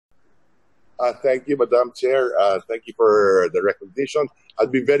Thank you, Madam Chair. Thank you for the recognition. I'll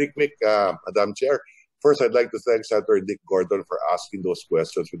be very quick, Madam Chair. First, I'd like to thank Senator Dick Gordon for asking those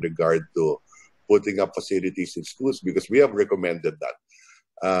questions with regard to putting up facilities in schools, because we have recommended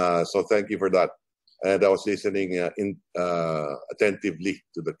that. So thank you for that. And I was listening attentively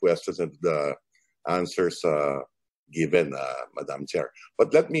to the questions and the answers given, Madam Chair.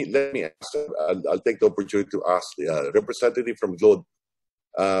 But let me ask. I'll take the opportunity to ask the representative from Globe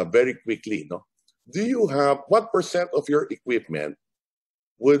very quickly. No, do you have what percent of your equipment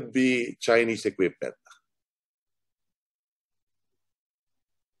would be Chinese equipment?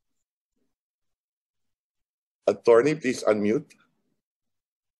 Attorney, please unmute.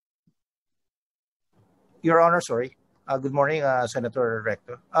 Your Honor, sorry. Good morning, Senator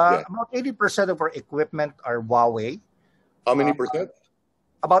Recto. Yeah. About 80% of our equipment are Huawei. How many percent?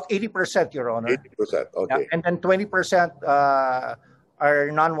 About 80%, Your Honor. 80%, okay. And then 20% are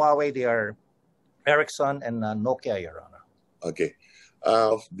non-Huawei. They are Ericsson and Nokia, Your Honor. Okay.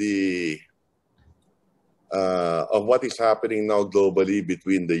 Of what is happening now globally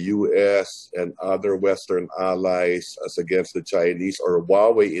between the U.S. and other Western allies as against the Chinese, or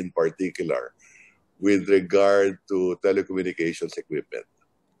Huawei in particular, with regard to telecommunications equipment?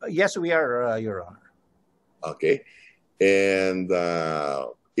 Yes, we are, Your Honor. Okay. And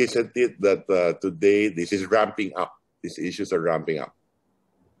isn't it that today this is ramping up? These issues are ramping up.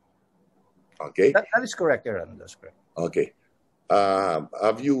 Okay. That is correct, Your Honor. That's correct. Okay.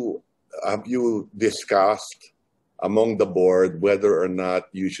 Have you discussed among the board whether or not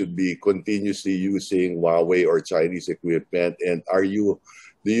you should be continuously using Huawei or Chinese equipment? And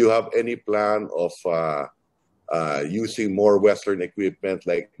do you have any plan of using more Western equipment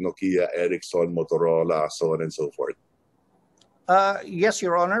like Nokia, Ericsson, Motorola, so on and so forth? Yes,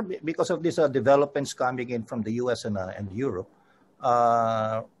 Your Honor, because of these developments coming in from the U.S. and Europe,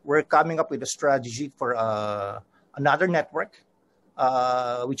 we're coming up with a strategy for another network,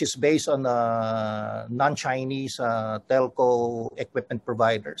 which is based on non-Chinese telco equipment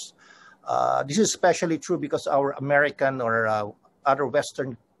providers. This is especially true because our American or other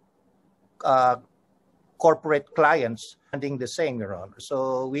Western corporate clients are doing the same, Your Honor.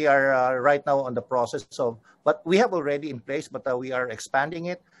 So we are right now on the process of, but we have already in place, but we are expanding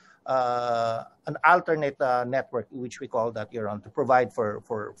it, an alternate network, which we call that, Your Honor, to provide for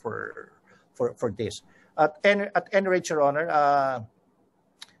this. At any rate, Your Honor,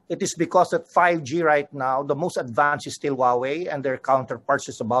 it is because that 5G right now, the most advanced is still Huawei, and their counterparts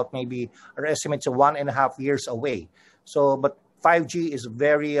is about maybe, our estimates are 1.5 years away. So, but 5G is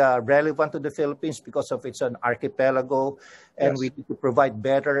very relevant to the Philippines because of it's an archipelago, and yes, we need to provide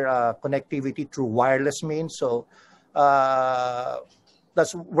better connectivity through wireless means. So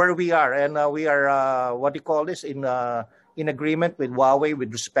that's where we are, and we are what do you call this, in agreement with Huawei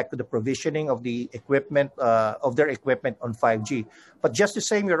with respect to the provisioning of the equipment of their equipment on 5G. But just the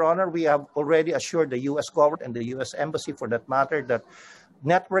same, Your Honor, we have already assured the U.S. government and the U.S. Embassy, for that matter, that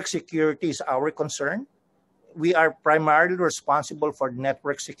network security is our concern. We are primarily responsible for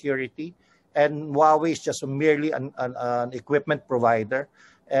network security, and Huawei is just merely an equipment provider,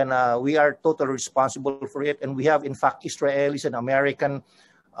 and we are totally responsible for it. And we have, in fact, Israelis and American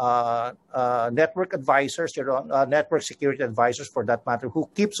network advisors, network security advisors, for that matter, who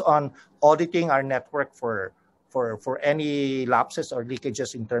keeps on auditing our network for any lapses or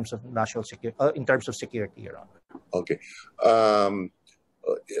leakages in terms of national security, in terms of security, Your Honor. Okay.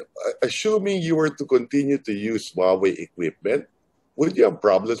 Assuming you were to continue to use Huawei equipment, would you have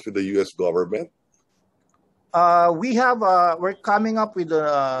problems with the U.S. government? We're coming up with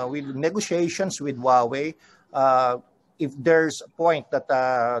negotiations with Huawei. If there's a point that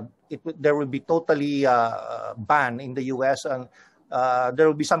there will be totally ban in the U.S., and there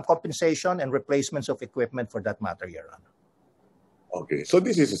will be some compensation and replacements of equipment for that matter, Your Honor. Okay, so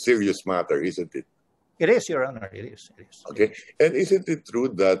this is a serious matter, isn't it? It is, Your Honor. It is. Okay, and isn't it true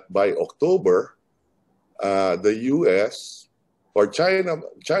that by October, the U.S. or China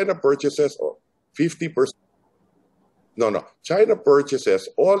purchases 50%? No. China purchases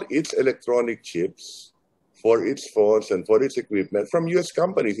all its electronic chips for its phones and for its equipment from U.S.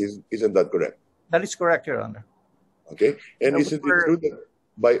 companies. Isn't that correct? That is correct, Your Honor. Okay, and isn't it true that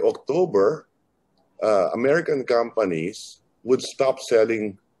by October, American companies would stop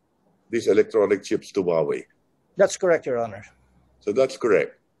selling these electronic chips to Huawei? That's correct, Your Honor. So that's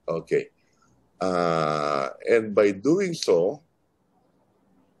correct. Okay. And by doing so,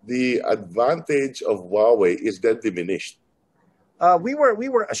 the advantage of Huawei is then diminished. We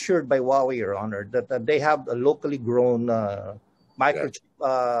were assured by Huawei, Your Honor, that they have a locally grown microchip.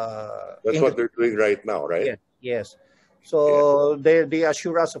 That's what they're doing right now, right? Yes. So they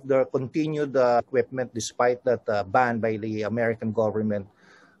assure us of their continued equipment despite that ban by the American government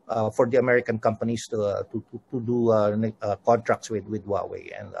for the American companies to do contracts with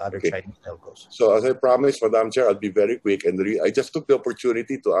Huawei and other Chinese telcos. So as I promised, Madam Chair, I'll be very quick. And I just took the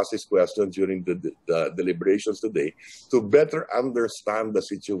opportunity to ask this question during the deliberations today to better understand the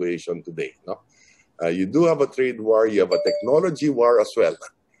situation today. No? You do have a trade war, you have a technology war as well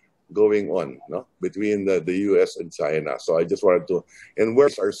going on, no, between the US and China. So I just wanted to, and where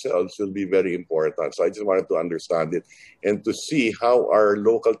ourselves will be very important. So I just wanted to understand it and to see how our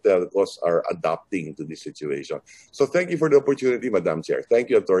local telcos are adapting to this situation. So thank you for the opportunity, Madam Chair. Thank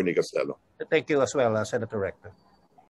you, Attorney Castelo. Thank you as well, Senator Recto.